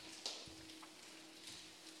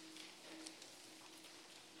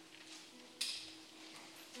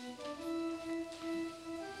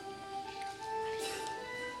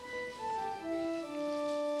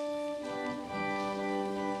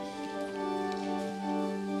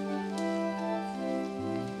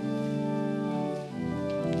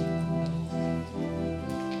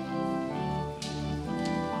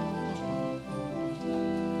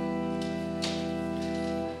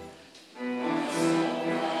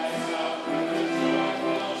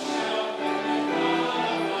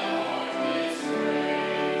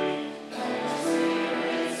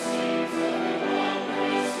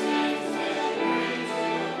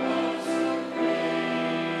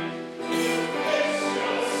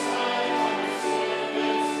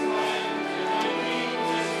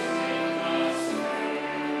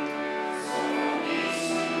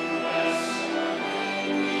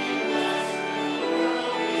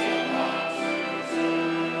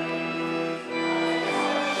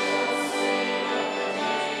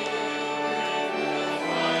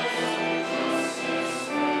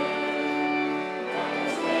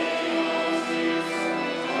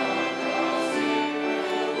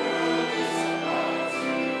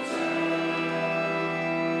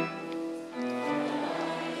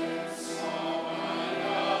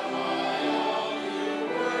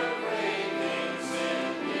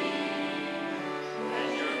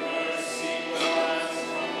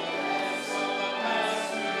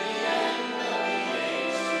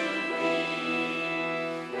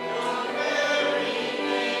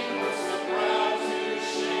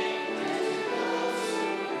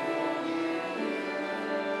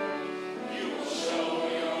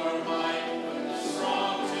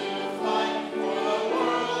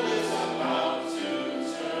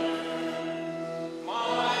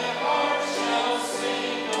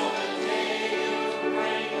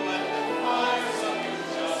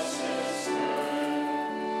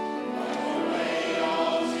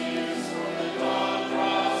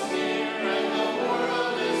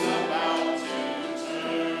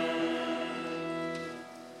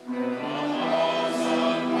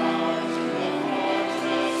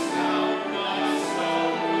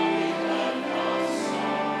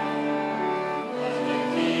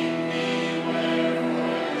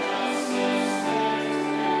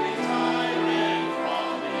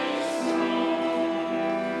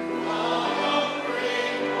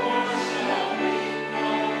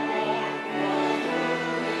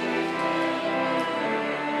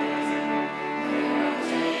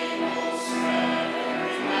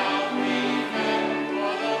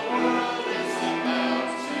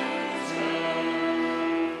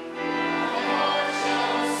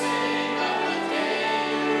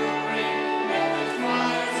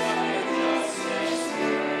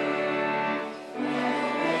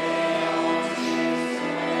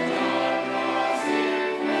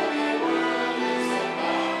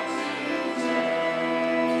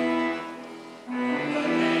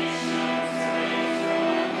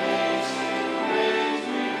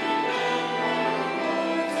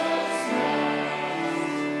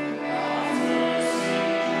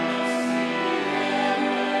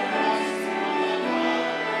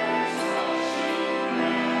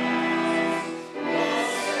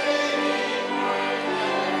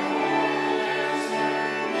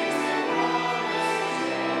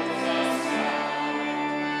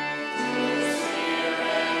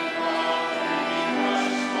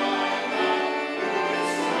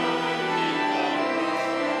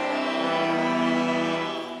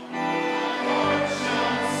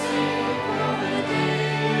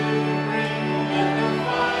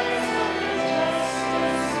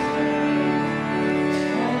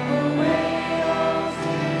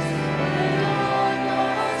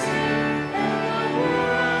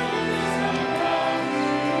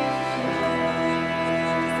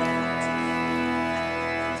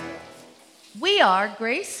 are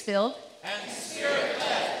grace-filled and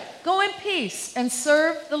spirit-led. Go in peace and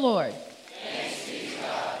serve the Lord.